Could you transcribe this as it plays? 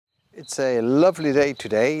It's a lovely day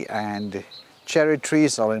today and cherry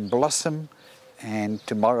trees are in blossom, and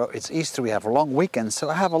tomorrow it's Easter. We have a long weekend, so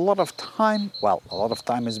I have a lot of time. Well, a lot of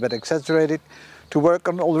time is a bit exaggerated, to work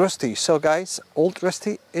on Old Rusty. So guys, Old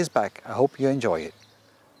Rusty is back. I hope you enjoy it.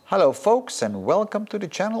 Hello folks, and welcome to the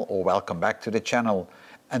channel, or welcome back to the channel.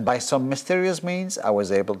 And by some mysterious means I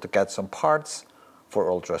was able to get some parts for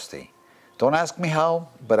Old Rusty. Don't ask me how,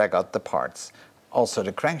 but I got the parts. Also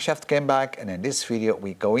the crankshaft came back, and in this video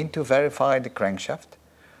we're going to verify the crankshaft.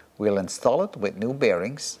 We'll install it with new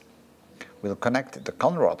bearings. We'll connect the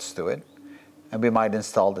con rods to it, and we might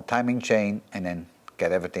install the timing chain and then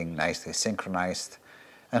get everything nicely synchronized.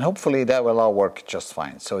 And hopefully that will all work just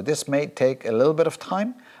fine. So this may take a little bit of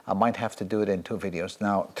time. I might have to do it in 2 videos.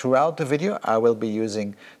 Now, throughout the video I will be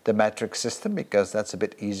using the metric system because that's a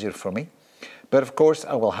bit easier for me. But of course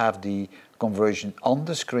I will have the conversion on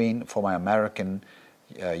the screen for my American,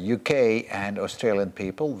 UK and Australian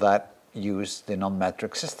people that use the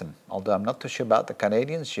non-metric system. Although I'm not too sure about the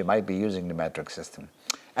Canadians, you might be using the metric system.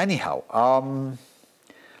 Anyhow,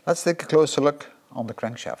 let's take a closer look on the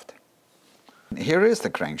crankshaft. Here is the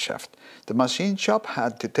crankshaft. The machine shop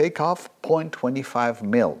had to take off 0.25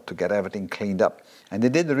 mil to get everything cleaned up. And they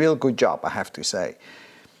did a real good job, I have to say.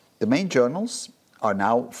 The main journals are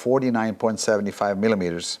now 49.75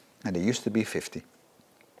 millimeters, and they used to be 50.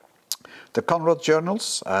 The Conrod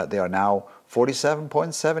journals, they are now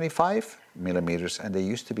 47.75 millimeters, and they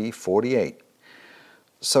used to be 48.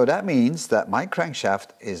 So that means that my crankshaft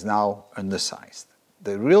is now undersized.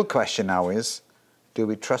 The real question now is, do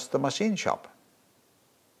we trust the machine shop?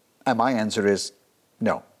 And my answer is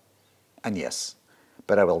no and yes,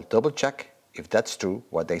 but I will double check if that's true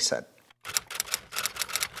what they said.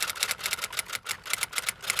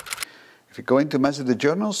 If you're going to measure the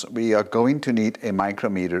journals, we are going to need a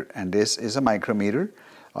micrometer, and this is a micrometer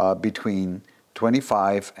between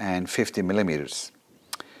 25 and 50 millimeters.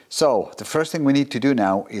 So the first thing we need to do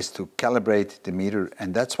now is to calibrate the meter,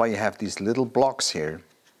 and that's why you have these little blocks here.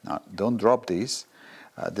 Now don't drop these.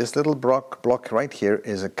 This little block right here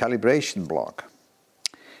is a calibration block,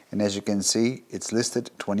 and as you can see it's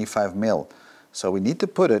listed 25 mil. So we need to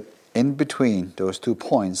put it in between those 2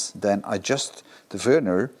 points, then adjust the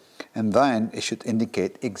vernier, and then it should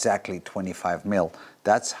indicate exactly 25 mil.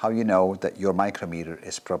 That's how you know that your micrometer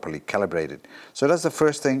is properly calibrated. So that's the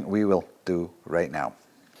first thing we will do right now.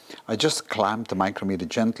 I just clamped the micrometer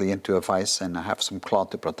gently into a vise, and I have some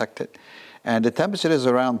cloth to protect it. And the temperature is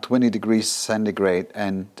around 20 degrees centigrade,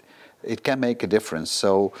 and it can make a difference,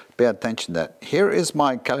 so pay attention to that. Here is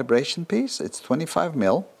my calibration piece. It's 25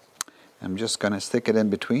 mil. I'm just going to stick it in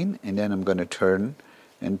between, and then I'm going to turn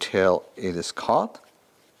until it is caught.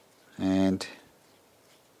 And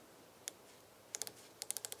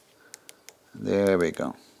there we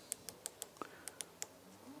go.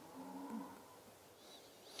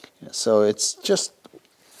 So it's just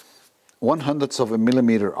 1/100th of a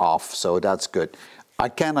millimeter off, so that's good. I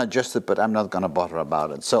can adjust it, but I'm not going to bother about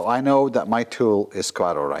it. So I know that my tool is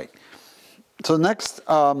quite all right. So next,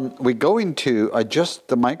 we're going to adjust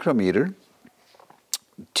the micrometer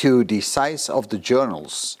to the size of the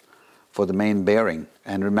journals for the main bearing.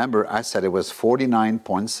 And remember, I said it was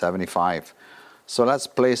 49.75. So let's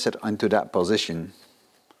place it into that position.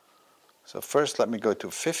 So first let me go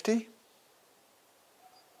to 50.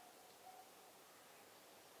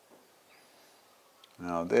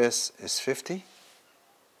 Now this is 50.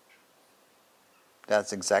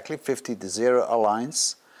 That's exactly 50. The 0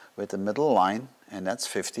 aligns with the middle line, and that's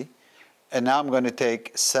 50. And now I'm going to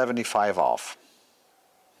take 75 off.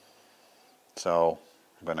 So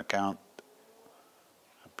I'm going to count,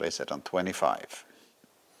 place it on 25.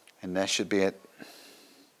 And that should be it.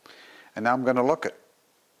 And now I'm going to look it.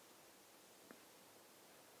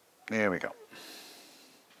 There we go.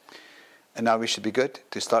 And now we should be good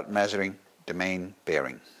to start measuring the main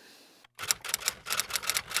bearing.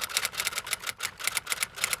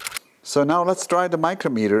 So now let's try the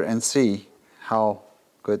micrometer and see how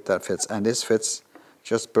good that fits. And this fits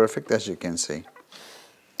just perfect, as you can see.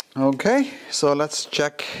 Okay, so let's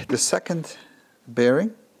check the second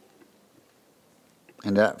bearing.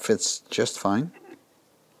 And that fits just fine.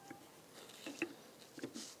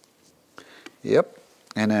 Yep,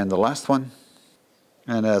 and then the last one,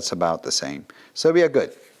 and that's about the same. So we are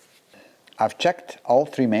good. I've checked all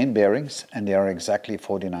 3 main bearings, and they are exactly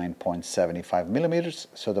 49.75 millimeters,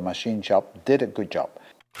 so the machine shop did a good job.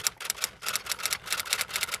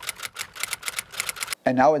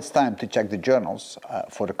 And now it's time to check the journals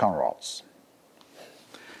for the con rods.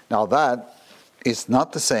 Now that is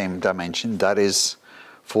not the same dimension, that is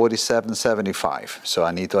 47.75, so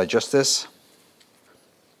I need to adjust this.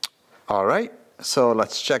 All right, So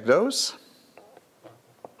let's check those.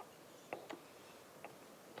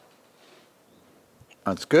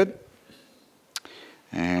 That's good.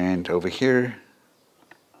 And over here,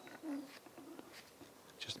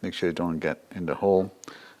 just make sure you don't get in the hole.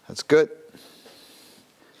 That's good.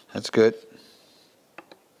 That's good.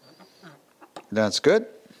 That's good.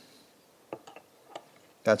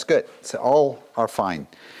 That's good. So all are fine.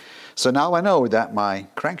 So now I know that my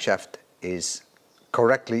crankshaft is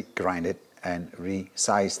correctly grinded and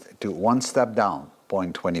resized to one step down,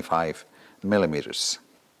 0.25 millimeters.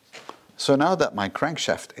 So now that my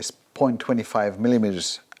crankshaft is 0.25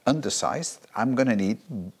 millimeters undersized, I'm going to need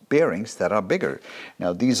bearings that are bigger.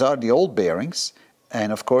 Now these are the old bearings,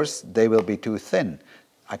 and of course they will be too thin.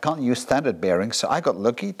 I can't use standard bearings, so I got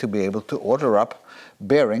lucky to be able to order up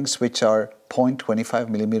bearings which are 0.25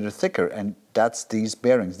 millimeter thicker, and that's these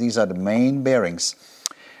bearings. These are the main bearings,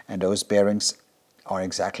 and those bearings are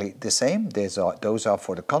exactly the same. Those are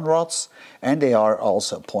for the conrods, and they are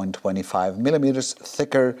also 0.25 millimeters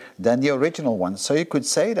thicker than the original ones. So you could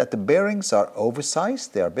say that the bearings are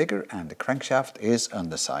oversized, they are bigger, and the crankshaft is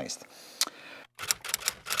undersized.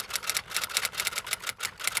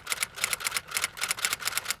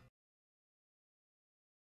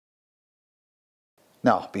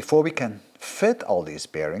 Now, before we can fit all these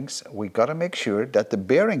bearings, we got to make sure that the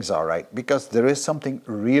bearings are right, because there is something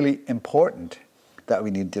really important that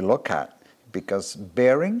we need to look at, because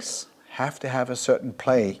bearings have to have a certain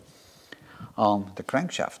play on the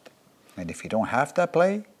crankshaft. And if you don't have that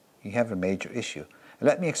play, you have a major issue. And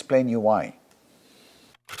let me explain you why.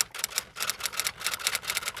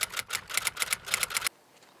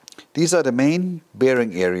 These are the main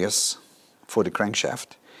bearing areas for the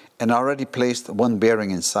crankshaft, and I already placed one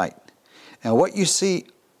bearing inside. And what you see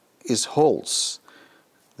is holes.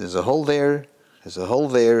 There's a hole there, there's a hole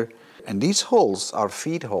there, and these holes are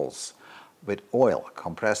feed holes with oil,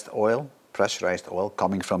 compressed oil, pressurized oil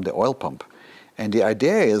coming from the oil pump. And the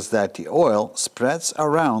idea is that the oil spreads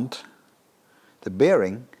around the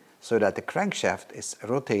bearing so that the crankshaft is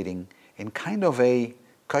rotating in kind of a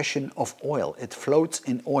cushion of oil. It floats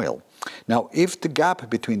in oil. Now, if the gap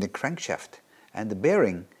between the crankshaft and the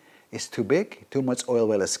bearing is too big, too much oil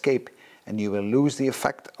will escape, and you will lose the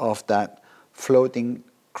effect of that floating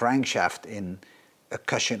crankshaft in a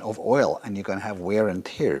cushion of oil, and you're going to have wear and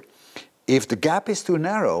tear. If the gap is too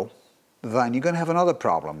narrow, then you're going to have another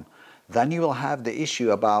problem. Then you will have the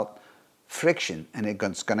issue about friction, and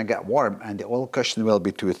it's going to get warm, and the oil cushion will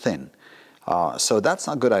be too thin. So that's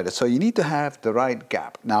not a good idea. So you need to have the right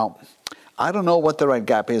gap. Now, I don't know what the right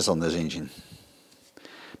gap is on this engine,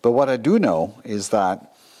 but what I do know is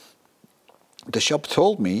that the shop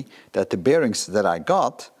told me that the bearings that I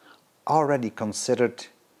got already considered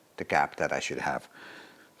the gap that I should have.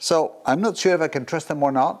 So I'm not sure if I can trust them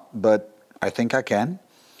or not, but I think I can.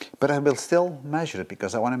 But I will still measure it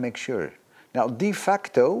because I want to make sure. Now, de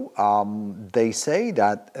facto, they say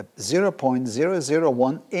that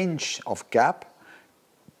 0.001 inch of gap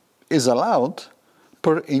is allowed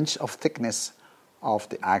per inch of thickness of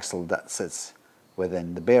the axle that sits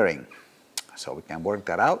within the bearing. So we can work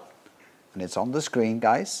that out. And it's on the screen,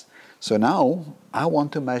 guys. So now I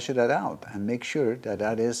want to measure that out and make sure that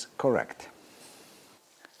that is correct.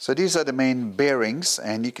 So these are the main bearings,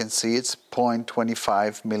 and you can see it's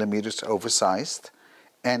 0.25 millimeters oversized.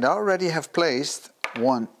 And I already have placed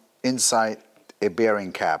one inside a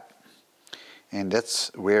bearing cap. And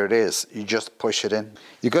that's where it is. You just push it in.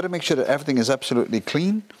 You got to make sure that everything is absolutely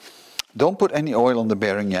clean. Don't put any oil on the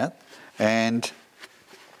bearing yet. And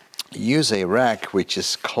use a rag which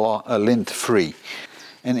is lint free.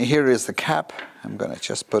 And here is the cap. I'm going to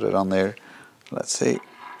just put it on there. Let's see.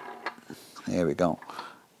 There we go.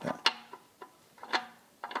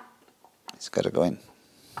 It's got to go in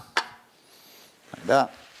like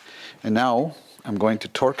that. And now I'm going to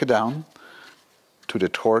torque it down to the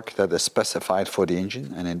torque that is specified for the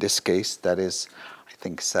engine, and in this case that is, I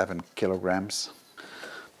think, 7 kilograms.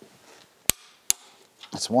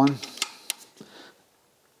 That's one.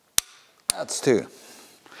 That's two.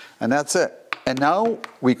 And that's it. And now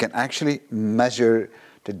we can actually measure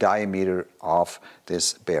the diameter of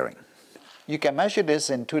this bearing. You can measure this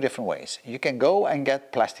in two different ways. You can go and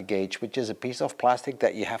get plastic gauge, which is a piece of plastic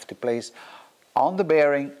that you have to place on the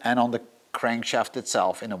bearing and on the crankshaft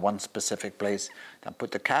itself in a one specific place. Then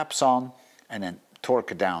put the caps on and then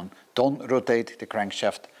torque it down. Don't rotate the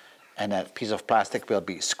crankshaft, and that piece of plastic will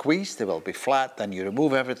be squeezed, it will be flat. Then you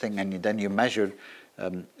remove everything, and then you measure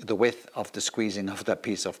the width of the squeezing of that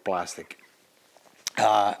piece of plastic,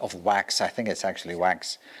 of wax. I think it's actually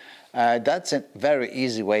wax. That's a very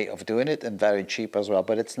easy way of doing it and very cheap as well,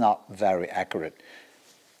 but it's not very accurate.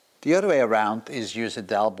 The other way around is use a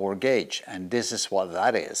dowel bore gauge, and this is what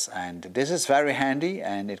that is. And this is very handy,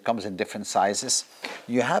 and it comes in different sizes.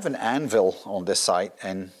 You have an anvil on this side,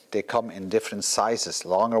 and they come in different sizes,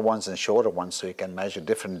 longer ones and shorter ones, so you can measure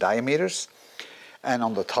different diameters. And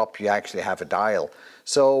on the top you actually have a dial.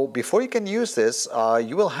 So before you can use this,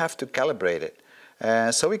 you will have to calibrate it.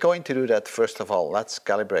 So we're going to do that first of all. Let's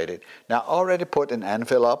calibrate it. Now I already put an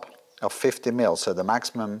anvil up of 50 mil, so the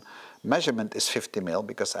maximum measurement is 50 mil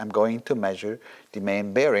because I'm going to measure the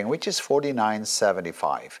main bearing, which is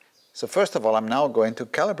 49.75. So first of all, I'm now going to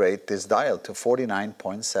calibrate this dial to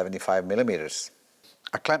 49.75 millimeters.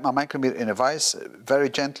 I clamp my micrometer in a vise very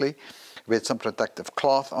gently with some protective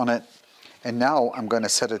cloth on it, and now I'm going to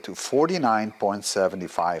set it to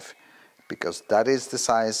 49.75 because that is the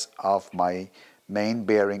size of my main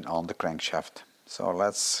bearing on the crankshaft. So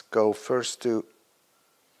let's go first to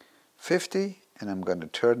 50, and I'm going to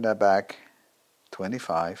turn that back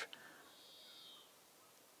 25.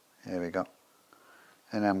 Here we go.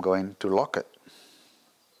 And I'm going to lock it.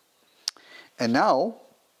 And now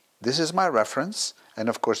this is my reference, and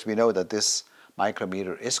of course we know that this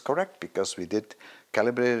micrometer is correct because we did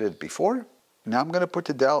calibrate it before. Now I'm going to put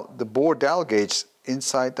the bore dowel gauge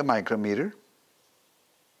inside the micrometer,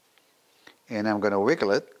 and I'm going to wiggle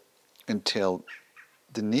it until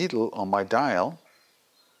the needle on my dial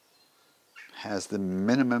has the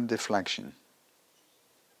minimum deflection.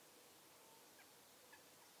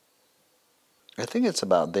 I think it's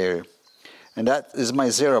about there, and that is my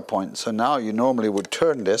 0 point. So now you normally would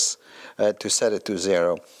turn this to set it to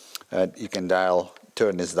 0. You can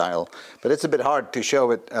turn this dial, but it's a bit hard to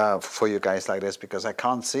show it for you guys like this because I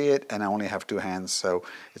can't see it and I only have 2 hands, so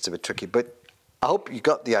it's a bit tricky, but I hope you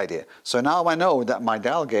got the idea. So now I know that my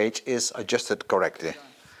dial gauge is adjusted correctly.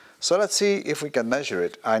 So let's see if we can measure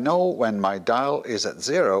it. I know when my dial is at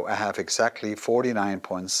 0, I have exactly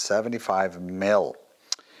 49.75 mil.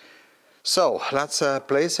 So let's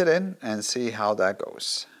place it in and see how that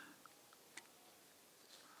goes.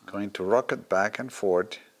 I'm going to rock it back and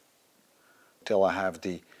forth till I have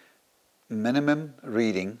the minimum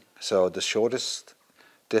reading, so the shortest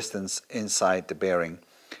distance inside the bearing,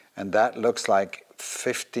 and that looks like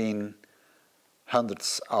 15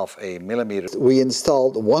 hundredths of a millimeter. We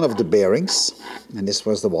installed one of the bearings, and this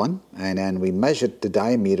was the one, and then we measured the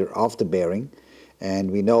diameter of the bearing,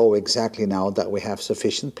 and we know exactly now that we have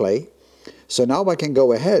sufficient play. So now I can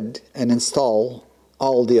go ahead and install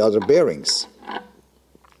all the other bearings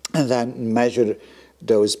and then measure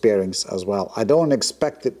those bearings as well. I don't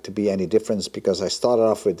expect it to be any difference because I started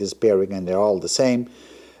off with this bearing and they're all the same,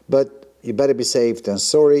 but you better be safe than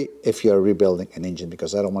sorry if you're rebuilding an engine,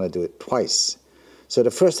 because I don't want to do it twice. So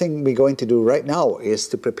the first thing we're going to do right now is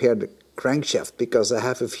to prepare the crankshaft, because I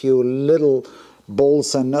have a few little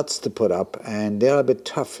bolts and nuts to put up and they're a bit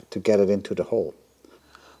tough to get it into the hole.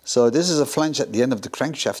 So this is a flange at the end of the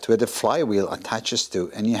crankshaft where the flywheel attaches to,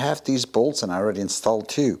 and you have these bolts, and I already installed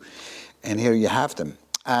 2, and here you have them,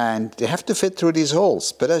 and they have to fit through these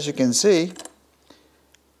holes, but as you can see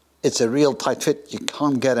it's a real tight fit. You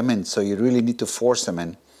can't get them in, so you really need to force them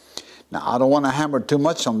in. Now I don't want to hammer too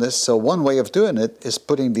much on this, so one way of doing it is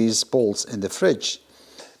putting these bolts in the fridge.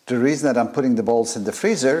 The reason that I'm putting the bolts in the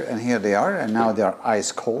freezer, and here they are, and now they are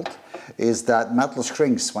ice cold, is that metal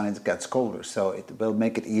shrinks when it gets colder, so it will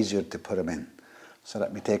make it easier to put them in. So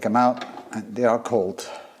let me take them out, and they are cold.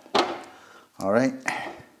 All right.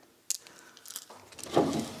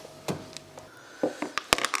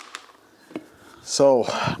 So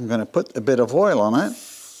I'm going to put a bit of oil on it,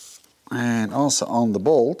 and also on the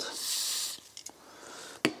bolt,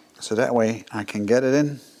 so that way I can get it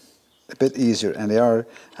in a bit easier, and they are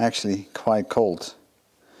actually quite cold.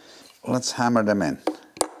 Let's hammer them in.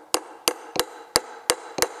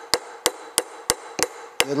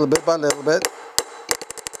 Little bit by little bit.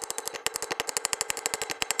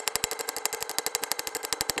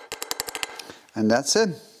 And that's it.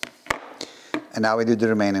 And now we do the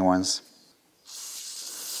remaining ones.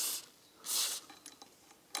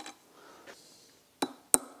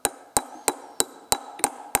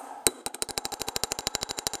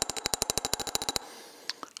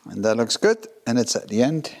 And that looks good, and it's at the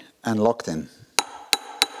end and locked in.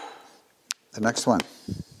 The next one.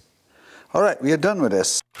 All right, we are done with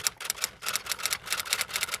this.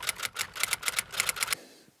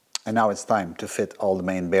 And now it's time to fit all the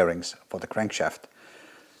main bearings for the crankshaft.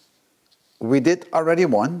 We did already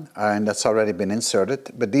one, and that's already been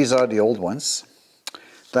inserted, but these are the old ones.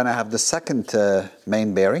 Then I have the second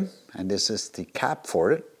main bearing, and this is the cap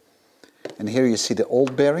for it. And here you see the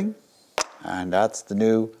old bearing, and that's the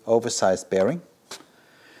new oversized bearing.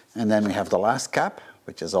 And then we have the last cap,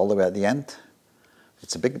 which is all the way at the end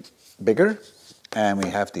It's a bit bigger, and we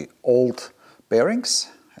have the old bearings.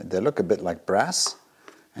 They look a bit like brass,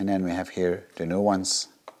 and then we have here the new ones.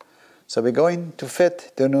 So we're going to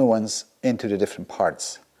fit the new ones into the different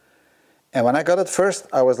parts. And when I got it first,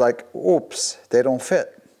 I was like, oops, they don't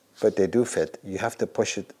fit. But they do fit. You have to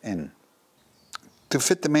push it in. To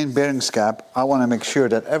fit the main bearings cap, I want to make sure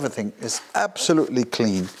that everything is absolutely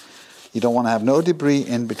clean. You don't want to have no debris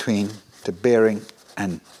in between the bearing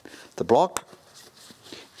and the block.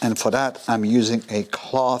 And for that, I'm using a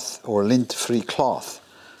cloth or lint-free cloth.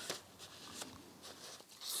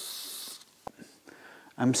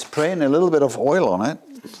 I'm spraying a little bit of oil on it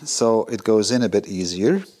so it goes in a bit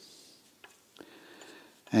easier.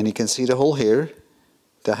 And you can see the hole here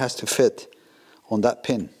that has to fit on that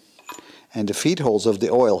pin. And the feed holes of the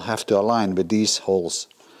oil have to align with these holes.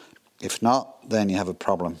 If not, then you have a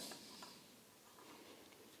problem.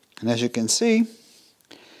 And as you can see,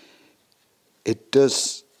 it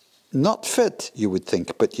does not fit, you would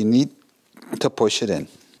think, but you need to push it in.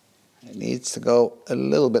 It needs to go a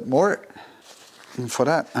little bit more. And for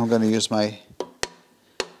that, I'm going to use my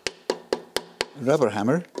rubber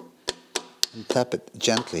hammer and tap it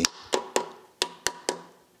gently.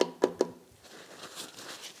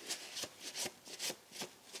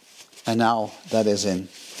 And now that is in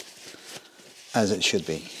as it should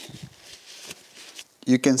be.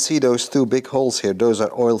 You can see those two big holes here, those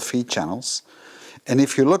are oil feed channels. And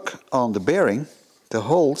if you look on the bearing, the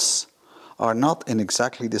holes are not in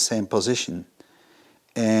exactly the same position.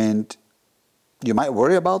 And you might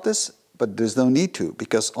worry about this, but there's no need to,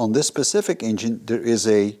 because on this specific engine there is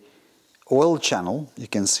a oil channel. You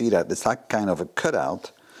can see that it's like kind of a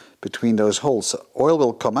cutout between those holes. So oil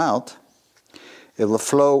will come out, it will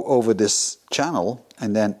flow over this channel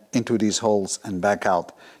and then into these holes and back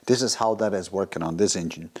out. This is how that is working on this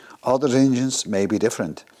engine. Other engines may be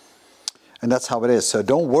different. And that's how it is. So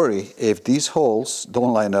don't worry if these holes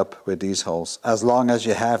don't line up with these holes, as long as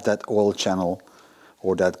you have that oil channel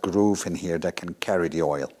or that groove in here that can carry the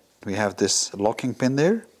oil. We have this locking pin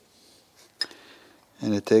there,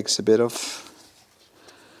 and it takes a bit of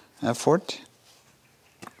effort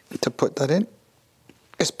to put that in,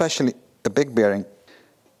 especially a big bearing.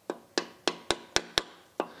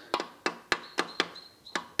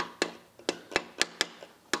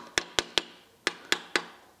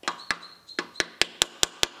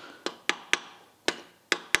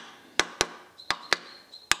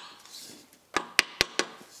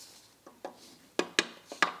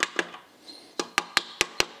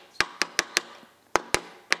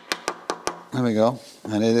 There we go,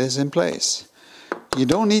 and it is in place. You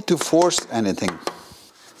don't need to force anything.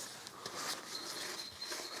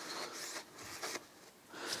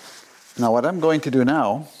 Now what I'm going to do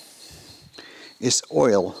now is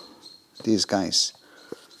oil these guys.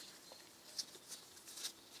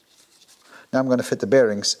 Now I'm going to fit the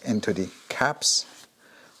bearings into the caps.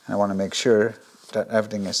 And I want to make sure that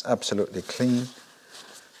everything is absolutely clean.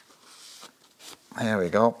 There we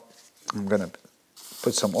go. I'm going to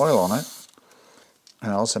put some oil on it.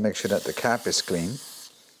 And also make sure that the cap is clean.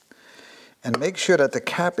 And make sure that the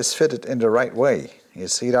cap is fitted in the right way. You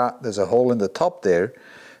see that? There's a hole in the top there. It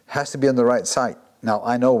has to be on the right side. Now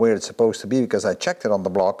I know where it's supposed to be because I checked it on the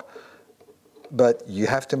block. But you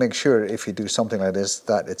have to make sure if you do something like this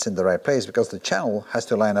that it's in the right place, because the channel has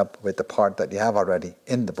to line up with the part that you have already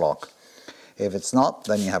in the block. If it's not,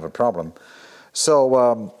 then you have a problem.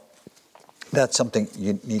 So that's something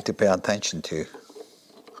you need to pay attention to.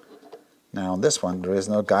 Now on this one there is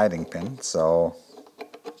no guiding pin, so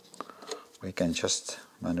we can just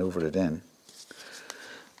maneuver it in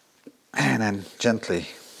and then gently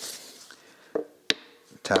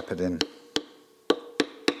tap it in.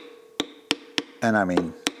 And I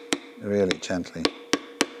mean really gently.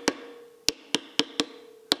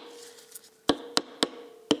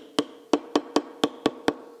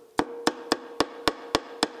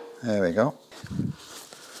 There we go.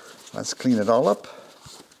 Let's clean it all up.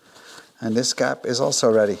 And this cap is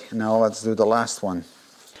also ready. Now let's do the last one.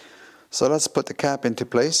 So let's put the cap into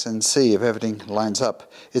place and see if everything lines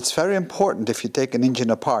up. It's very important if you take an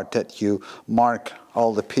engine apart that you mark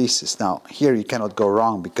all the pieces. Now here you cannot go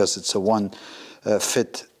wrong because it's a one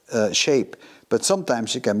fit shape. But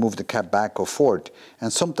sometimes you can move the cap back or forward.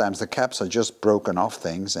 And sometimes the caps are just broken off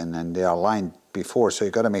things and they are lined before. So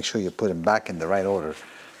you got to make sure you put them back in the right order.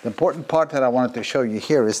 The important part that I wanted to show you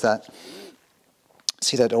here is that,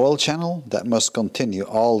 see that oil channel? That must continue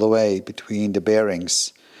all the way between the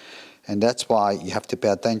bearings. And that's why you have to pay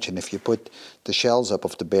attention if you put the shells up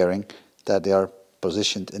of the bearing that they are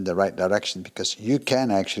positioned in the right direction, because you can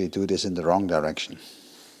actually do this in the wrong direction.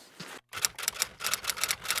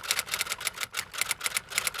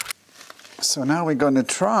 So now we're going to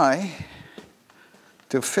try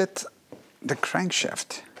to fit the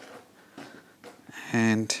crankshaft,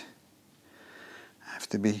 and I have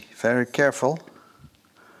to be very careful.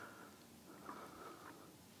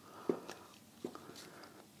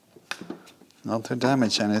 Not to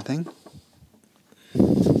damage anything.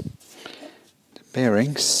 The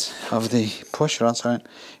bearings of the push rods are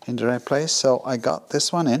in the right place, so I got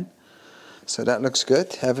this one in. So that looks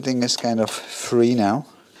good. Everything is kind of free now.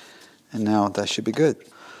 And now that should be good.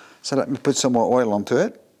 So let me put some more oil onto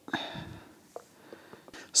it.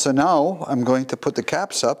 So now I'm going to put the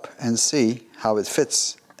caps up and see how it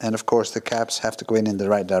fits. And of course the caps have to go in the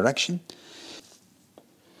right direction.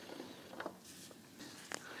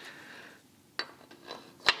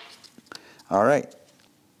 All right.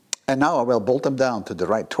 And now I will bolt them down to the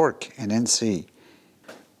right torque and then see.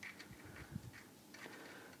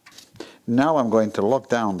 Now I'm going to lock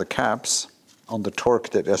down the caps on the torque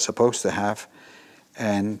that they're supposed to have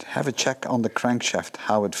and have a check on the crankshaft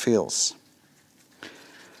how it feels.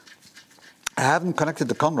 I haven't connected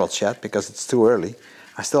the conrods yet because it's too early.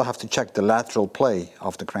 I still have to check the lateral play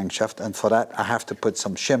of the crankshaft, and for that I have to put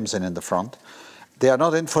some shims in the front. They are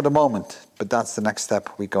not in for the moment, but that's the next step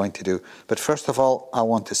we're going to do. But first of all, I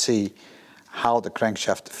want to see how the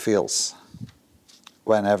crankshaft feels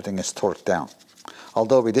when everything is torqued down.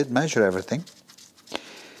 Although we did measure everything,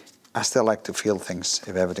 I still like to feel things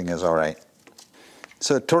if everything is all right.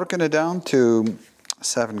 So torquing it down to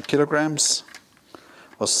 7 kilograms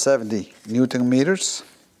or 70 Newton meters.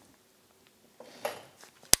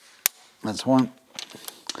 That's one.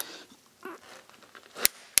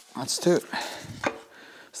 That's two.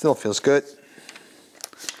 Still feels good.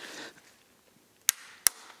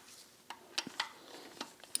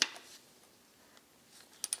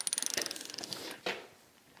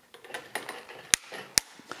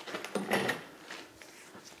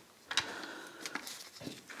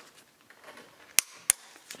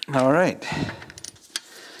 All right.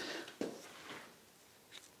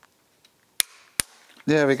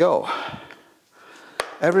 There we go.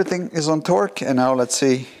 Everything is on torque, and now let's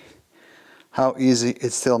see how easy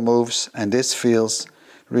it still moves, and this feels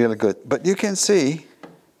really good. But you can see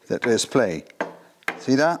that there's play.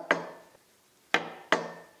 See that?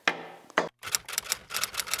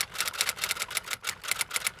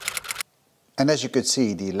 And as you could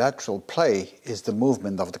see, the lateral play is the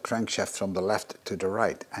movement of the crankshaft from the left to the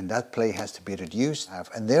right, and that play has to be reduced,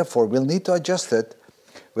 and therefore we'll need to adjust it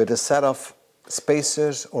with a set of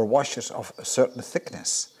spacers or washers of a certain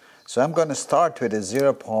thickness. So I'm going to start with a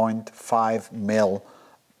 0.5 mil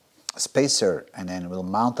spacer, and then we'll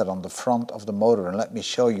mount it on the front of the motor, and let me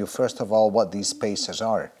show you first of all what these spacers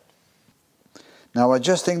are. Now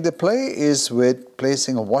adjusting the play is with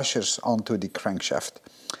placing washers onto the crankshaft.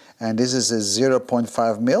 And this is a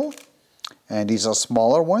 0.5 mil, and these are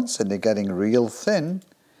smaller ones, and they're getting real thin.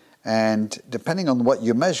 And depending on what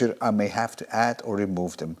you measure, I may have to add or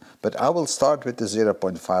remove them. But I will start with the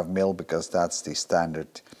 0.5 mil because that's the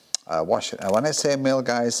standard washer. And when I say mil,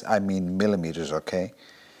 guys, I mean millimeters, okay?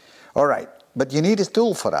 All right, but you need a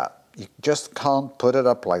tool for that. You just can't put it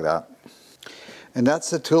up like that. And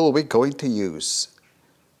that's the tool we're going to use.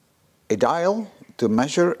 A dial to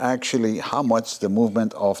measure actually how much the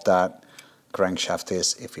movement of that crankshaft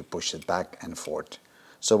is if we push it back and forth.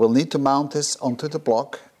 So we'll need to mount this onto the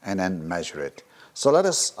block and then measure it. So let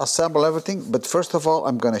us assemble everything, but first of all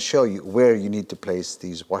I'm going to show you where you need to place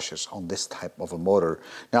these washers on this type of a motor.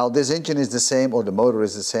 Now this engine is the same, or the motor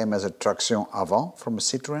is the same as a traction avant from a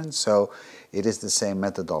Citroën, so it is the same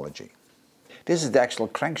methodology. This is the actual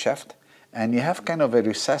crankshaft, and you have kind of a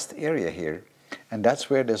recessed area here, and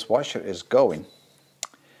that's where this washer is going.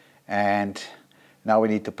 And now we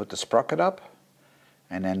need to put the sprocket up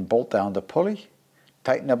and then bolt down the pulley,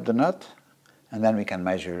 tighten up the nut, and then we can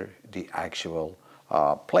measure the actual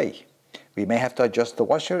play. We may have to adjust the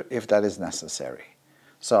washer if that is necessary.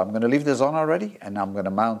 So I'm going to leave this on already, and I'm going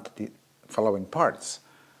to mount the following parts.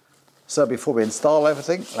 So before we install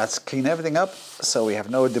everything, let's clean everything up so we have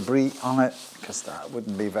no debris on it, because that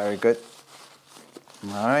wouldn't be very good.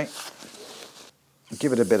 All right.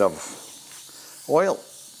 Give it a bit of oil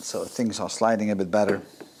so things are sliding a bit better.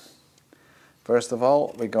 First of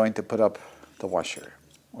all, we're going to put up the washer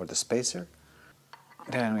or the spacer.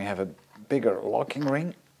 Then we have a bigger locking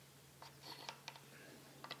ring,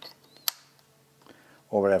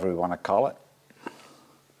 or whatever we want to call it.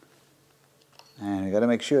 And we got to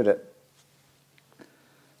make sure that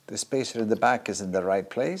the spacer in the back is in the right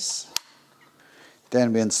place.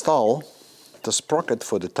 Then we install the sprocket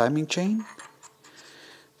for the timing chain.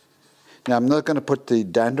 Now I'm not going to put the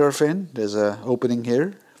dandruff in. There's an opening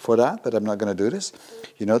here for that, but I'm not going to do this.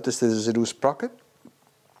 You notice this is a loose sprocket.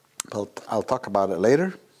 But I'll talk about it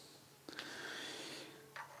later.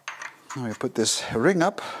 Now we put this ring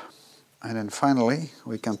up, and then finally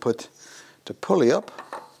we can put the pulley up.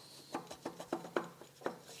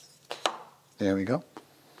 There we go.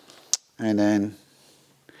 And then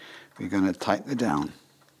we're going to tighten it down.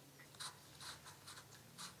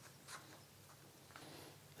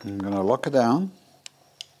 I'm going to lock it down.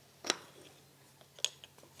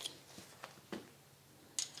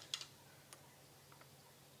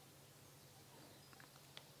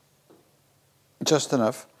 Just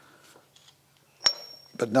enough,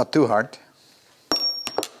 but not too hard.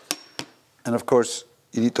 And of course,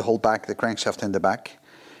 you need to hold back the crankshaft in the back.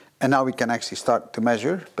 And now we can actually start to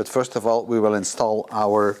measure, but first of all, we will install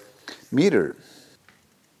our meter.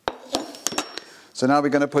 So now we're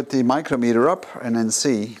going to put the micrometer up and then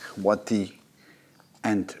see what the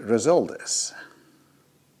end result is.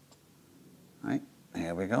 Right,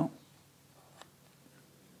 there we go.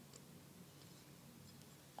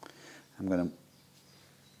 I'm going to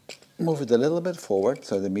move it a little bit forward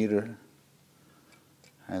so the meter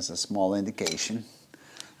has a small indication.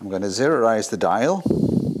 I'm going to zeroize the dial.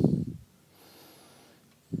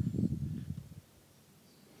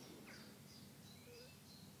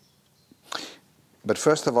 But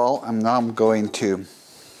first of all, I'm going to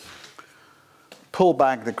pull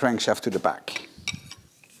back the crankshaft to the back.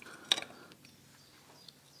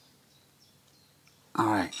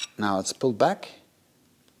 Alright, now it's pulled back.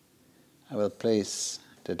 I will place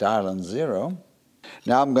the dial on 0.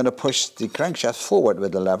 Now I'm going to push the crankshaft forward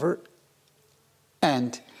with the lever,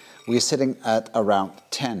 and we're sitting at around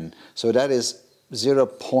 10. So that is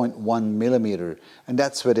 0.1 millimeter, and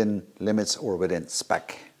that's within limits or within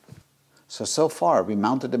spec. So far we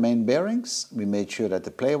mounted the main bearings, we made sure that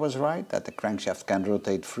the play was right, that the crankshaft can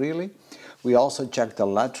rotate freely. We also checked the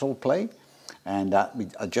lateral play, and that we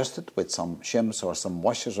adjusted with some shims or some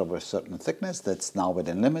washers of a certain thickness. That's now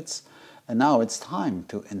within limits. And now it's time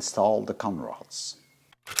to install the con rods.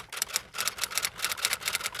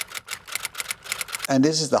 And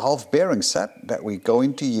this is the half bearing set that we're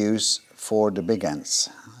going to use for the big ends.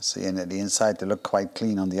 See, and at the inside they look quite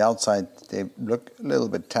clean. On the outside they look a little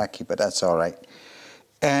bit tacky, but that's all right.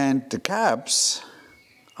 And the caps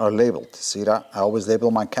are labeled. See that? I always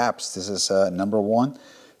label my caps. This is number 1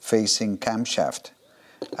 facing camshaft.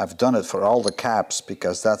 I've done it for all the caps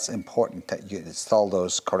because that's important that you install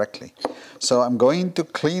those correctly. So I'm going to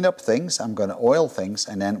clean up things, I'm going to oil things,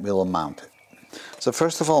 and then we'll mount it. So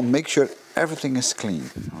first of all, make sure everything is clean,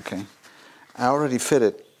 okay? I already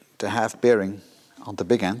fitted the half bearing on the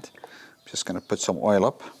big end. I'm just going to put some oil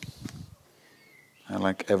up. I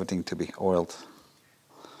like everything to be oiled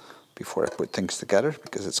before I put things together,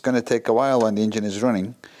 because it's going to take a while when the engine is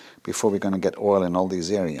running before we're going to get oil in all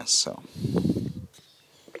these areas.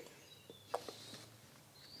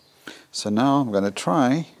 So now I'm going to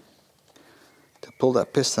try to pull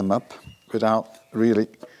that piston up without really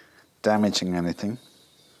damaging anything.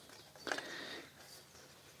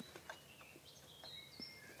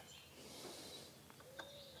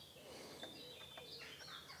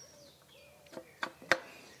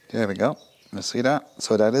 There we go. You see that?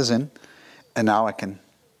 So that is in, and now I can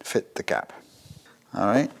fit the cap. All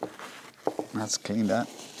right, let's clean that.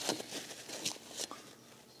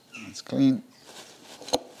 That's clean.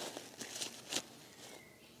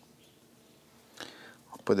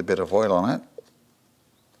 Put a bit of oil on it.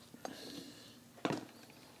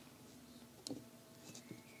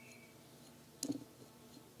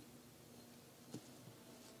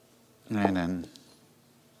 And then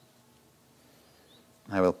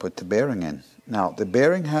I will put the bearing in. Now the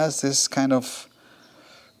bearing has this kind of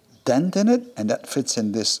dent in it, and that fits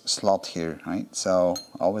in this slot here, right? So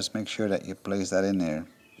always make sure that you place that in there.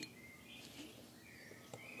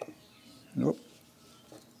 Whoop.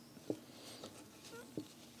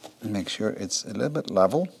 Make sure it's a little bit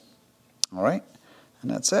level. All right,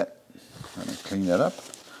 and that's it. I'm going to clean that up.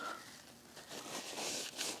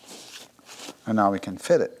 And now we can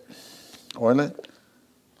fit it. Oil it.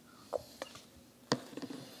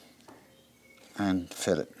 And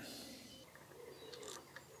fit it.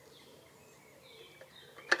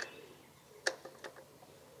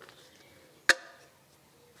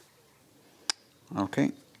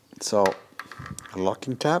 Okay, so a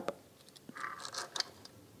locking tab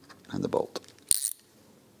and the bolt.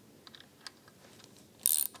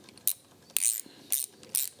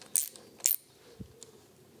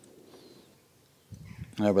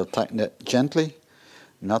 I will tighten it gently,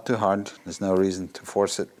 not too hard. There's no reason to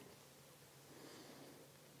force it.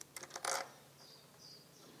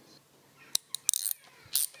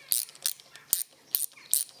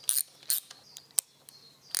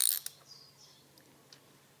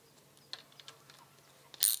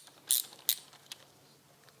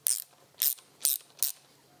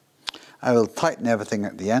 I will tighten everything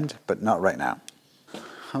at the end, but not right now.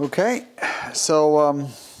 Okay, so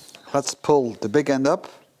let's pull the big end up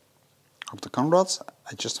of the con rods.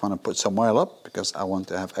 I just want to put some oil up because I want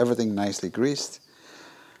to have everything nicely greased.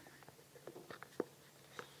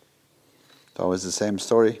 It's always the same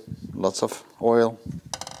story, lots of oil.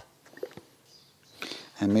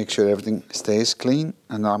 And make sure everything stays clean.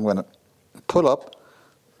 And now I'm going to pull up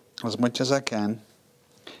as much as I can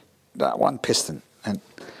that one piston. And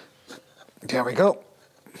there we go.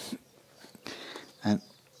 And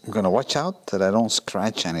I'm going to watch out that I don't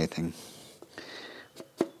scratch anything.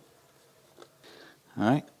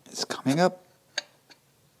 Alright, it's coming up.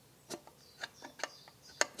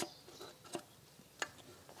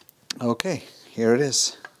 Okay, here it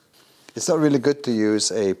is. It's not really good to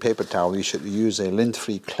use a paper towel. You should use a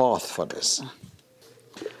lint-free cloth for this.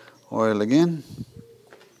 Oil again.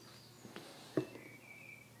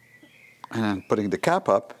 And I'm putting the cap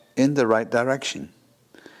up in the right direction.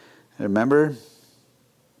 Remember,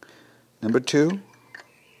 number 2.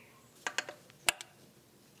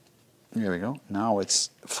 Here we go. Now it's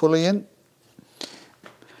fully in.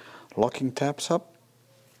 Locking tabs up.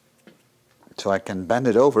 So I can bend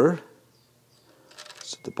it over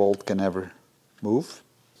so the bolt can never move.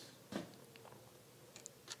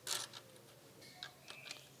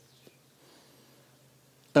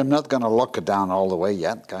 I'm not going to lock it down all the way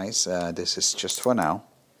yet, guys. This is just for now.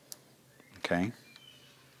 Okay.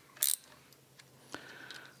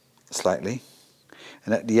 Slightly.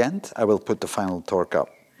 And at the end, I will put the final torque up.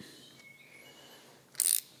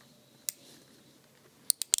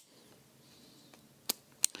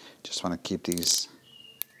 Just want to keep these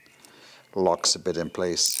locks a bit in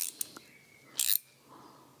place.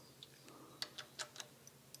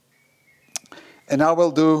 And now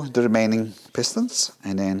we'll do the remaining pistons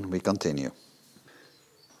and then we continue.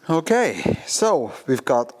 Okay, so we've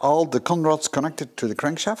got all the con rods connected to the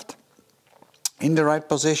crankshaft in the right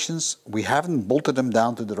positions. We haven't bolted them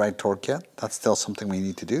down to the right torque yet. That's still something we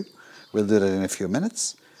need to do. We'll do that in a few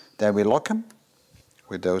minutes. Then we lock them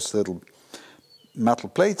with those little metal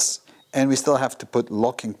plates, and we still have to put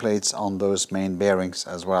locking plates on those main bearings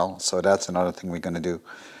as well. So that's another thing we're going to do.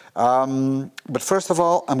 But first of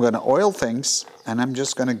all, I'm going to oil things, and I'm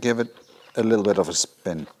just going to give it a little bit of a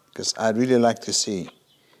spin because I'd really like to see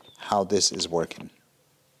how this is working.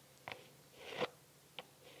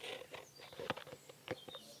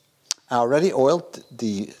 I already oiled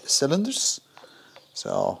the cylinders,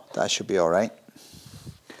 so that should be all right.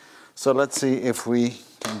 So let's see if we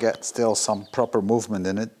can get still some proper movement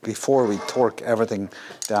in it before we torque everything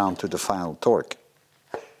down to the final torque.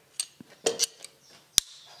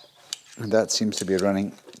 And that seems to be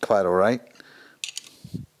running quite all right.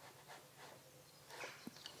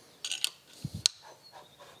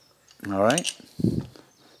 All right.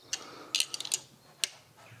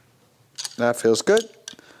 That feels good.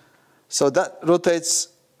 So that rotates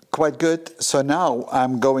quite good. So now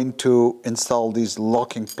I'm going to install these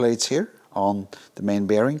locking plates here on the main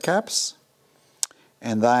bearing caps.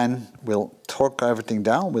 And then we'll torque everything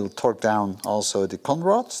down. We'll torque down also the con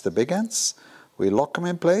rods, the big ends. We lock them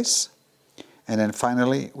in place. And then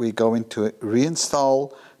finally we're going to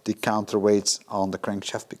reinstall the counterweights on the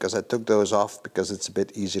crankshaft because I took those off because it's a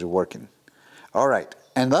bit easier to work in. All right,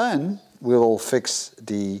 and then we will fix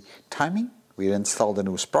the timing. We install the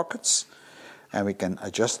new sprockets and we can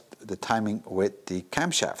adjust the timing with the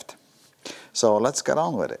camshaft. So let's get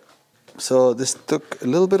on with it. So this took a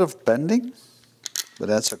little bit of bending, but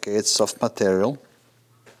that's okay, it's soft material.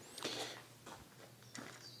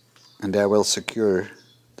 And that will secure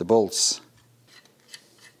the bolts.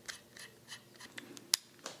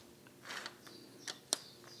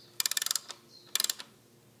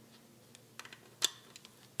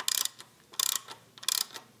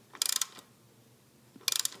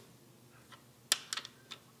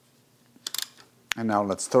 And now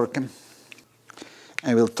let's torque him.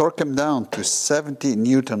 And we'll torque him down to 70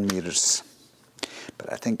 Newton meters.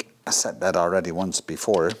 But I think I said that already once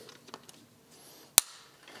before.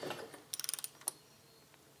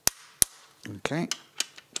 Okay.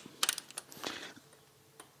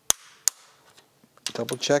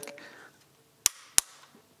 Double check.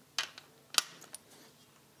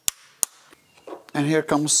 And here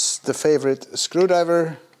comes the favorite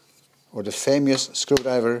screwdriver, or the famous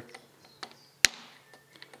screwdriver.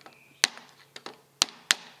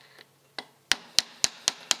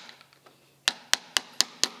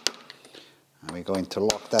 And we're going to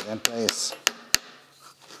lock that in place.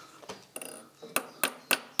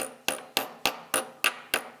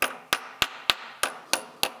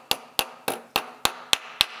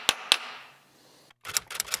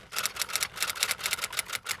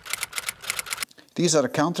 These are the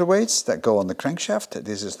counterweights that go on the crankshaft.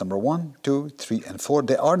 This is number 1, 2, 3, and 4.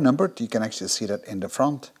 They are numbered. You can actually see that in the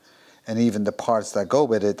front. And even the parts that go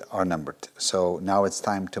with it are numbered. So now it's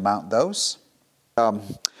time to mount those.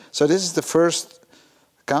 So this is the first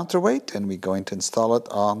counterweight, and we're going to install it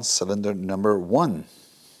on cylinder number 1.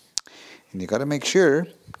 And you got to make sure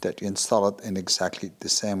that you install it in exactly the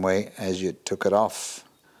same way as you took it off,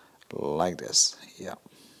 like this. Yeah.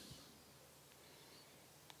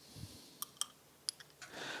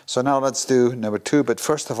 So now let's do number 2, but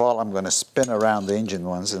first of all I'm going to spin around the engine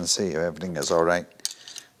ones and see if everything is all right.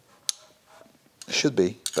 Should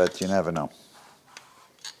be, but you never know.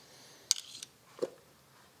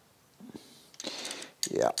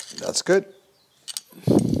 Yeah, that's good.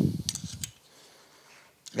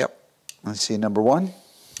 Yep, let's see number 1.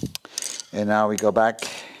 And now we go back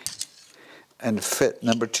and fit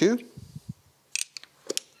number 2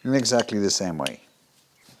 in exactly the same way.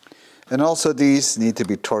 And also these need to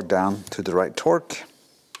be torqued down to the right torque.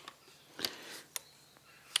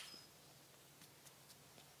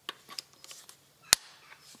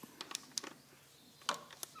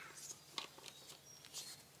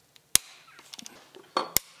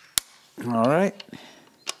 All right.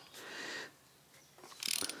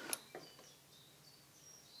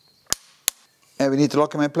 And we need to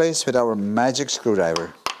lock them in place with our magic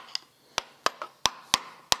screwdriver.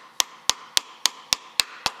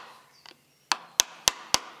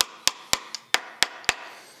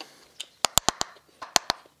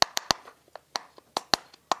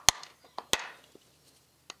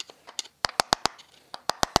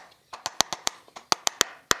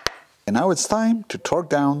 And now it's time to torque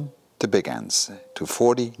down the big ends to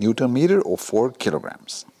 40 Newton meter or 4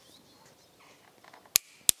 kilograms.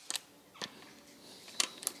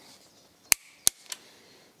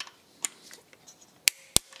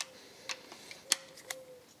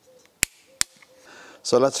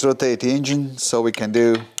 So let's rotate the engine so we can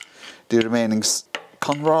do the remaining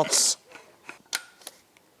con rods.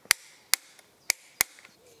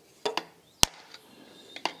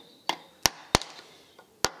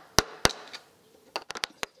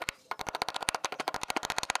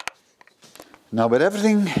 Now with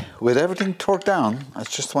everything torqued down, I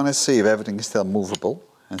just want to see if everything is still movable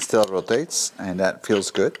and still rotates, and that feels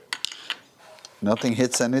good. Nothing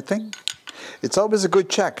hits anything. It's always a good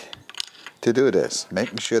check to do this,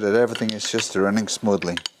 making sure that everything is just running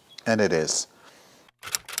smoothly, and it is.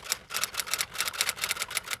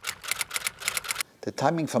 The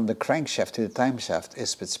timing from the crankshaft to the timeshaft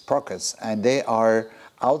is with sprockets, and they are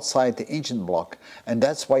outside the engine block, and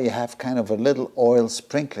that's why you have kind of a little oil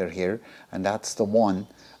sprinkler here, and that's the one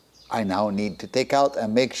I now need to take out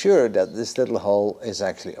and make sure that this little hole is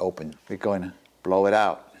actually open. We're going to blow it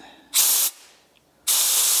out.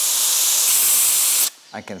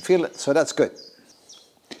 I can feel it, so that's good.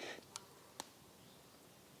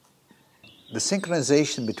 The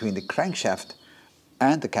synchronization between the crankshaft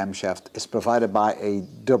and the camshaft is provided by a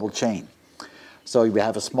double chain. So we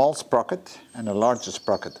have a small sprocket and a larger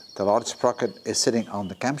sprocket. The large sprocket is sitting on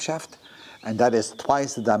the camshaft, and that is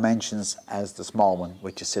twice the dimensions as the small one,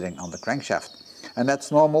 which is sitting on the crankshaft. And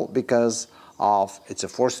that's normal because it's a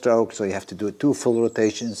 4-stroke, so you have to do 2 full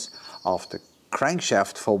rotations of the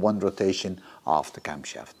crankshaft for 1 rotation of the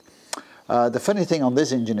camshaft. The funny thing on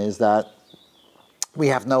this engine is that we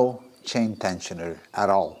have no chain tensioner at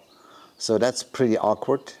all. So that's pretty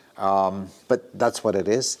awkward. But that's what it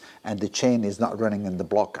is, and the chain is not running in the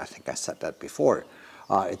block. I think I said that before.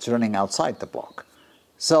 It's running outside the block.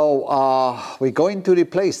 So we're going to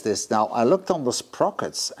replace this. Now I looked on the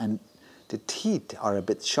sprockets and the teeth are a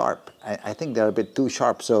bit sharp. I think they're a bit too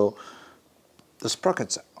sharp, so the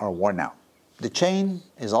sprockets are worn out. The chain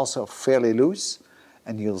is also fairly loose,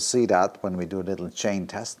 and you'll see that when we do a little chain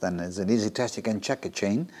test. Then it's an easy test, you can check a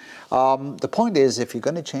chain. The point is, if you're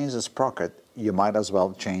going to change the sprocket, you might as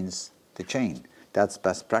well change the chain. That's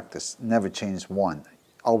best practice. Never change one.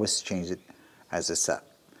 Always change it as a set.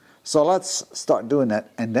 So let's start doing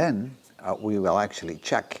that, and then we will actually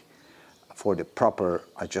check for the proper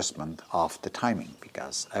adjustment of the timing,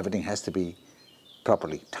 because everything has to be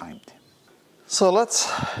properly timed. So let's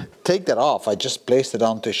take that off. I just placed it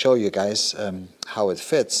on to show you guys how it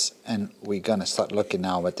fits, and we're gonna start looking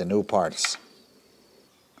now at the new parts.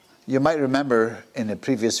 You might remember in a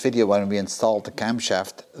previous video when we installed the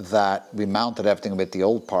camshaft that we mounted everything with the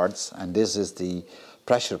old parts, and this is the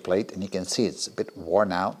pressure plate, and you can see it's a bit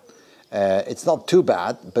worn out. It's not too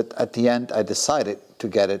bad, but at the end I decided to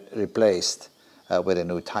get it replaced with a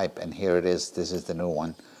new type, and here it is. This is the new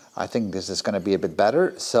one. I think this is going to be a bit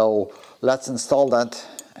better, so let's install that,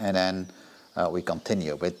 and then we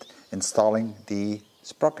continue with installing the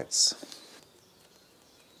sprockets.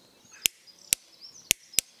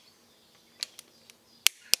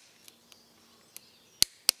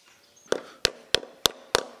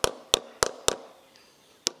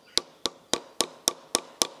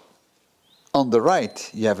 On the right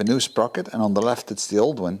you have a new sprocket and on the left it's the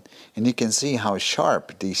old one, and you can see how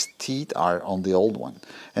sharp these teeth are on the old one,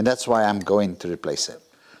 and that's why I'm going to replace it.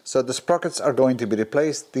 So the sprockets are going to be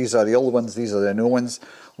replaced. These are the old ones, these are the new ones.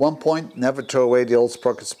 One point, never throw away the old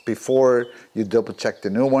sprockets before you double check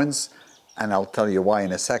the new ones, and I'll tell you why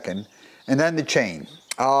in a second. And then the chain.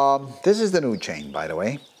 This is the new chain, by the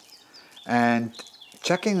way, and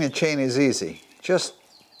checking the chain is easy. Just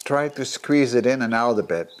try to squeeze it in and out a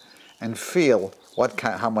bit and feel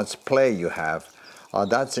how much play you have.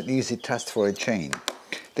 That's an easy test for a chain.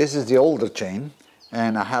 This is the older chain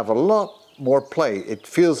and I have a lot more play. It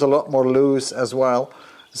feels a lot more loose as well.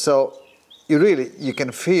 So you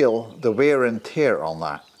can feel the wear and tear on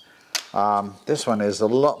that. This one is a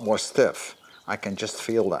lot more stiff. I can just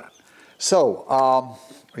feel that. So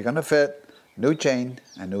we're gonna fit new chain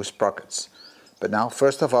and new sprockets. But now,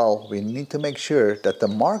 first of all, we need to make sure that the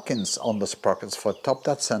markings on the sprockets for top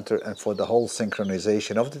dead center and for the whole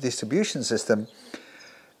synchronization of the distribution system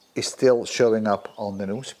is still showing up on the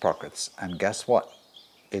new sprockets. And guess what?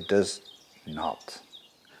 It does not.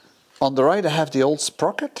 On the right I have the old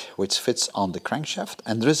sprocket, which fits on the crankshaft,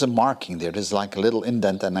 and there is a marking there. There's like a little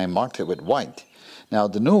indent and I marked it with white. Now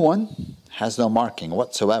the new one has no marking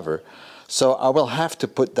whatsoever. So I will have to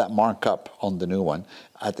put that mark up on the new one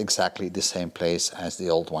at exactly the same place as the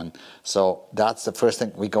old one. So that's the first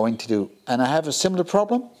thing we're going to do. And I have a similar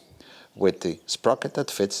problem with the sprocket that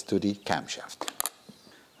fits to the camshaft.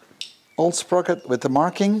 Old sprocket with the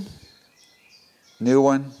marking, new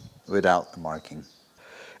one without the marking.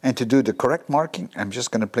 And to do the correct marking, I'm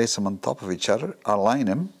just going to place them on top of each other, align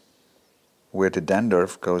them where the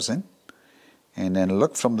Dandorf goes in, and then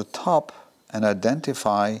look from the top and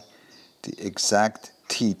identify the exact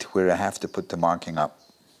teeth where I have to put the marking up.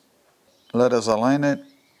 Let us align it,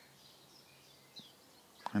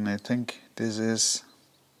 and I think this is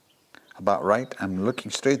about right. I'm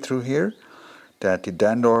looking straight through here that the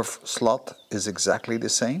Dandorf slot is exactly the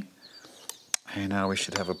same, and now we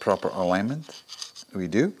should have a proper alignment. We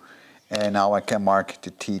do, and now I can mark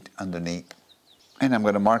the teeth underneath, and I'm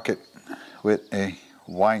going to mark it with a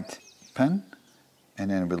white pen,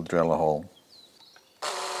 and then we'll drill a hole.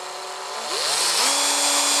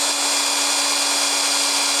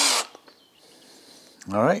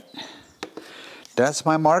 All right, that's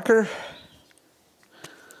my marker.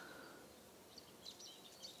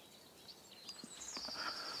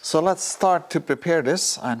 So let's start to prepare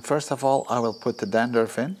this, and first of all I will put the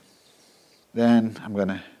Dandorf in. Then I'm going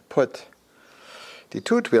to put the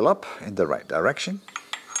tooth wheel up in the right direction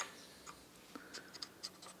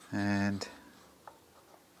and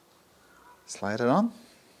slide it on.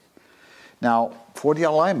 Now for the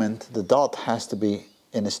alignment, the dot has to be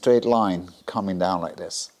in a straight line coming down like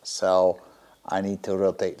this, so I need to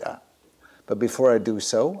rotate that. But before I do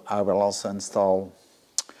so, I will also install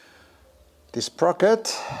this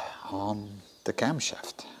sprocket on the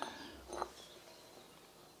camshaft.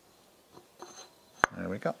 There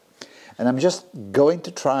we go. And I'm just going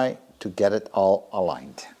to try to get it all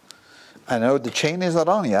aligned. I know the chain is not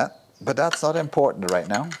on yet, but that's not important right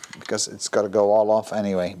now because it's got to go all off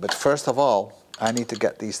anyway. But first of all, I need to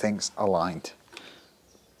get these things aligned.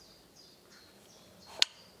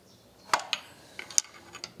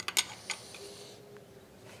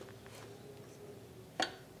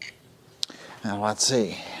 Now let's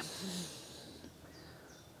see.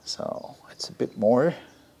 So it's a bit more.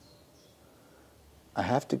 I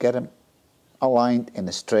have to get them aligned in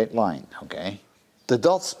a straight line, okay? The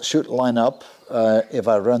dots should line up if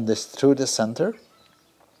I run this through the center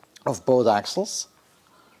of both axles.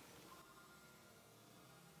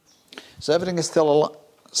 So everything is still aligned.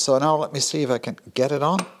 So now let me see if I can get it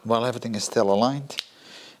on while everything is still aligned.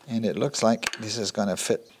 And it looks like this is going to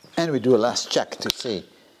fit. And we do a last check to see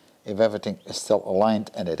if everything is still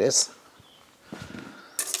aligned, and it is.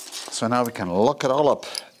 So now we can lock it all up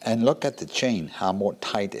and look at the chain, how more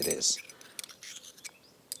tight it is.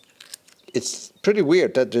 It's pretty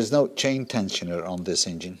weird that there's no chain tensioner on this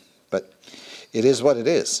engine, but it is what it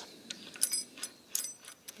is.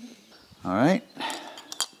 All right.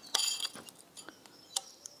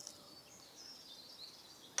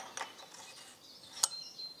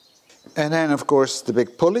 And then of course the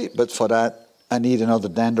big pulley, but for that I need another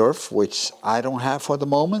Dandorf, which I don't have for the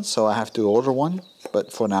moment, so I have to order one.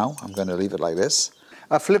 But for now, I'm going to leave it like this.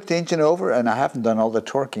 I flipped the engine over and I haven't done all the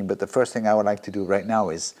torquing, but the first thing I would like to do right now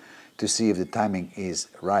is to see if the timing is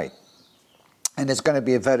right. And it's going to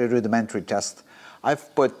be a very rudimentary test.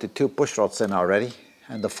 I've put the two push rods in already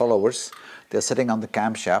and the followers. They're sitting on the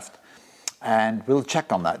camshaft, and we'll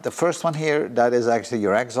check on that. The first one here, that is actually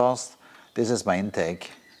your exhaust. This is my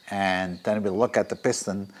intake. And then we'll look at the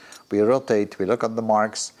piston we rotate, we look at the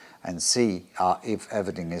marks and see if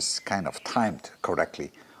everything is kind of timed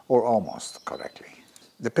correctly or almost correctly.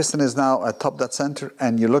 The piston is now at top dead center,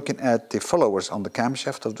 and you're looking at the followers on the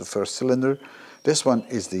camshaft of the first cylinder. This one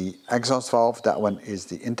is the exhaust valve, that one is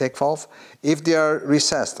the intake valve. If they are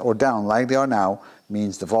recessed or down like they are now,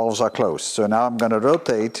 means the valves are closed. So now I'm going to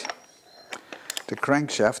rotate the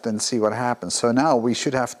crankshaft and see what happens. So now we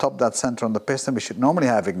should have top dead center on the piston. We should normally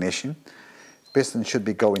have ignition. Piston should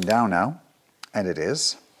be going down now, and it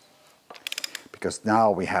is, because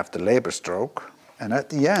now we have the labor stroke. And at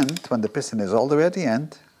the end, when the piston is all the way at the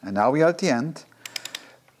end, and now we are at the end,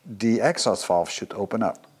 the exhaust valve should open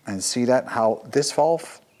up. And see that how this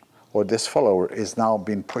valve or this follower is now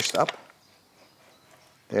being pushed up.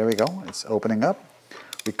 There we go, it's opening up.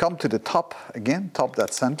 We come to the top again, top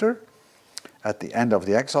dead center, at the end of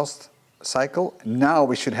the exhaust cycle. Now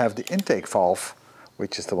we should have the intake valve,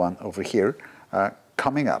 which is the one over here,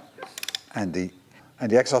 coming up. And the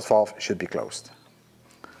exhaust valve should be closed.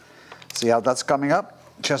 See how that's coming up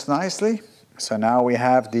just nicely? So now we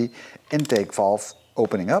have the intake valve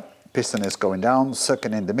opening up, piston is going down,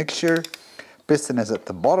 sucking in the mixture, piston is at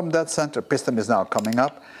the bottom dead center, piston is now coming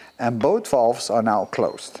up, and both valves are now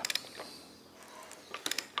closed.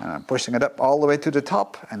 And I'm pushing it up all the way to the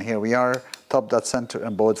top, and here we are, top dead center,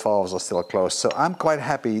 and both valves are still closed. So I'm quite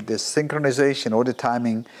happy this synchronization or the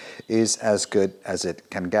timing is as good as it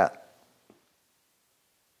can get.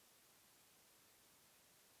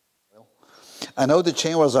 I know the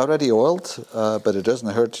chain was already oiled, but it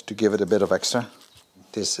doesn't hurt to give it a bit of extra.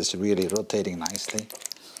 This is really rotating nicely.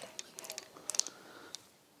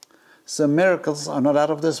 Some miracles are not out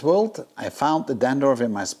of this world. I found the Dandorf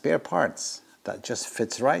in my spare parts. That just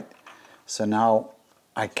fits right. So now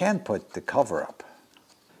I can put the cover up.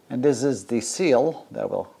 And this is the seal that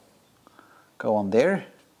will go on there.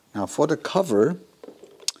 Now for the cover,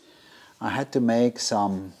 I had to make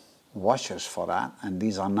some washers for that, and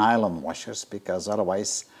these are nylon washers, because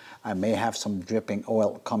otherwise I may have some dripping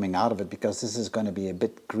oil coming out of it, because this is going to be a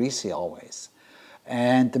bit greasy always.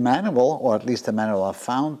 And the manual, or at least the manual I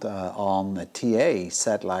found on the TA,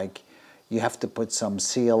 said like you have to put some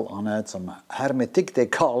seal on it, some hermetic they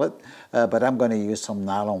call it, but I'm going to use some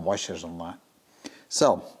nylon washers on that.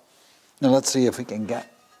 So now let's see if we can get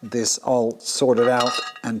this all sorted out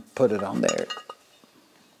and put it on there.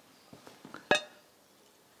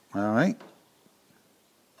 All right.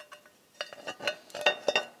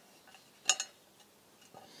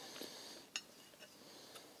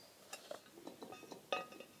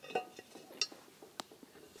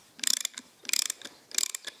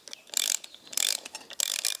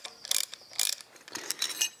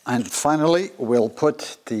 And finally, we'll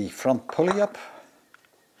put the front pulley up.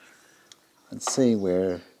 Let's see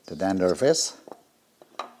where the Dandorf is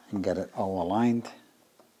and get it all aligned.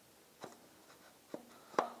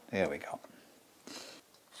 There we go.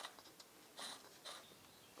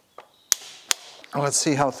 Let's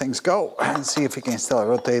see how things go and see if we can still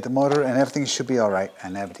rotate the motor, and everything should be all right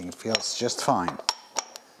and everything feels just fine.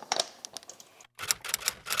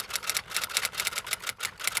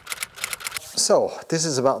 So this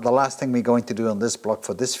is about the last thing we're going to do on this block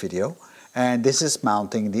for this video, and this is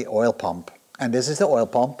mounting the oil pump. And this is the oil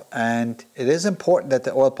pump, and it is important that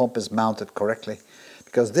the oil pump is mounted correctly,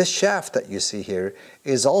 because this shaft that you see here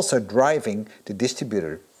is also driving the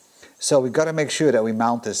distributor. So we've got to make sure that we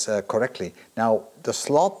mount this correctly. Now the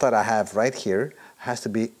slot that I have right here has to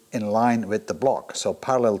be in line with the block, so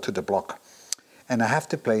parallel to the block. And I have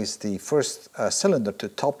to place the first cylinder to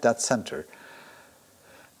top that center.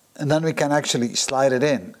 And then we can actually slide it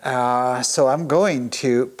in. So I'm going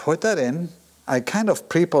to put that in. I kind of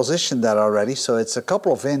pre-positioned that already, so it's a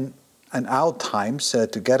couple of in and out times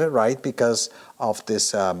to get it right, because of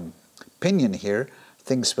this pinion here.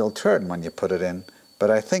 Things will turn when you put it in,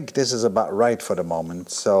 but I think this is about right for the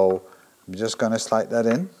moment, so I'm just going to slide that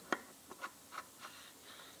in,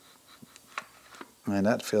 and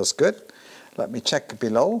that feels good. Let me check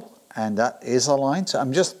below, and that is aligned. So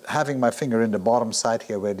I'm just having my finger in the bottom side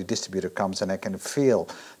here where the distributor comes, and I can feel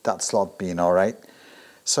that slot being all right.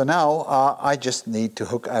 So now I just need to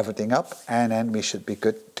hook everything up, and then we should be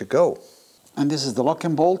good to go. And this is the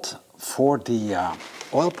locking bolt for the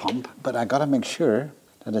oil pump, but I got to make sure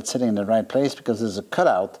that it's sitting in the right place, because there's a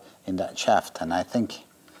cutout in that shaft, and I think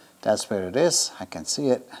that's where it is. I can see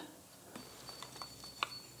it.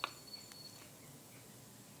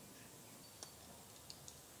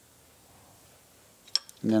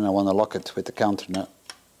 And then I want to lock it with the counter nut.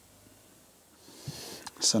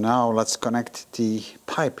 So now let's connect the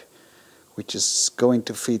pipe, which is going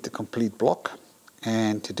to feed the complete block.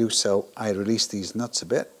 And to do so, I release these nuts a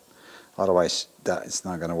bit, Otherwise, that is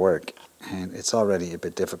not going to work. And it's already a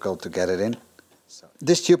bit difficult to get it in. So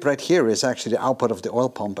this tube right here is actually the output of the oil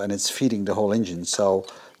pump, and it's feeding the whole engine. So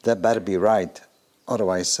that better be right.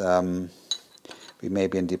 Otherwise, we may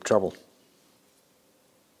be in deep trouble.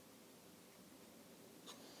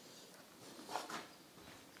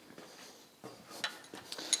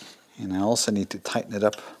 And I also need to tighten it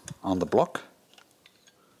up on the block.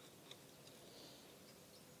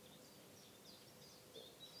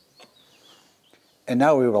 And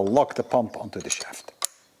now we will lock the pump onto the shaft.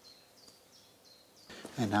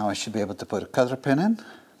 And now I should be able to put a cutter pin in.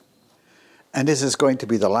 And this is going to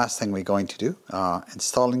be the last thing we're going to do,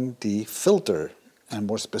 installing the filter, and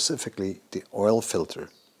more specifically the oil filter.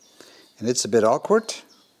 And it's a bit awkward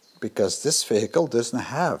because this vehicle doesn't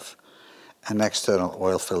have an external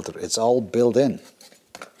oil filter. It's all built in.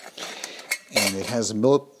 And it has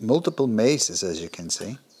multiple mazes, as you can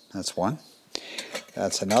see. That's one.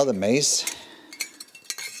 That's another maze.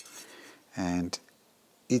 And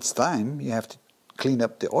each time you have to clean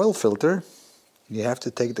up the oil filter, you have to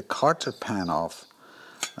take the carter pan off.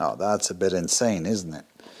 Now that's a bit insane, isn't it?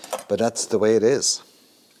 But that's the way it is.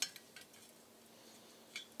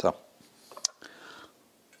 So.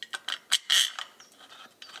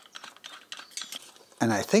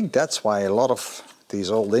 And I think that's why a lot of these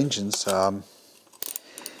old engines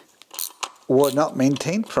were not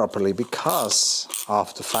maintained properly, because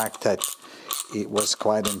of the fact that it was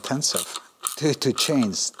quite intensive to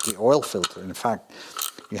change the oil filter. In fact,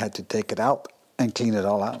 you had to take it out and clean it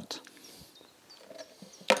all out.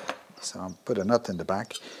 So I'll put a nut in the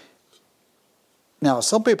back. Now,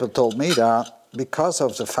 some people told me that because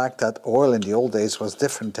of the fact that oil in the old days was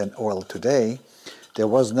different than oil today, there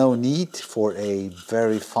was no need for a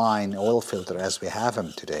very fine oil filter as we have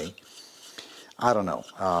them today. I don't know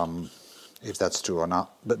if that's true or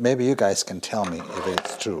not, but maybe you guys can tell me if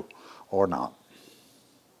it's true or not.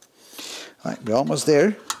 All right, we're almost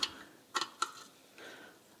there.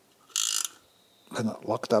 I'm gonna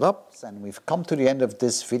lock that up. And we've come to the end of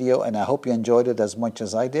this video, and I hope you enjoyed it as much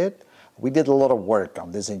as I did. We did a lot of work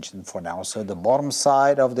on this engine for now. So the bottom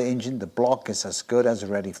side of the engine, the block is as good as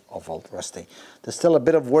ready of old rusty. There's still a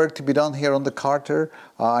bit of work to be done here on the carter.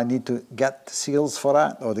 I need to get the seals for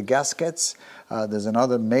that, or the gaskets. There's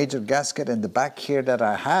another major gasket in the back here that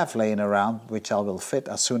I have laying around, which I will fit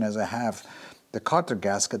as soon as I have the carter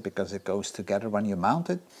gasket, because it goes together when you mount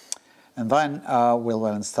it. And then we'll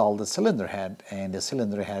install the cylinder head, and the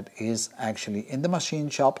cylinder head is actually in the machine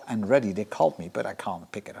shop and ready. They called me, but I can't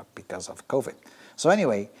pick it up because of COVID. So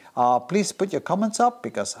anyway, please put your comments up,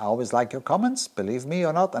 because I always like your comments, believe me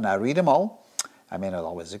or not, and I read them all. I may not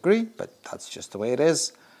always agree, but that's just the way it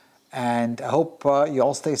is. And I hope you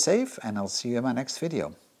all stay safe, and I'll see you in my next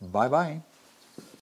video. Bye-bye.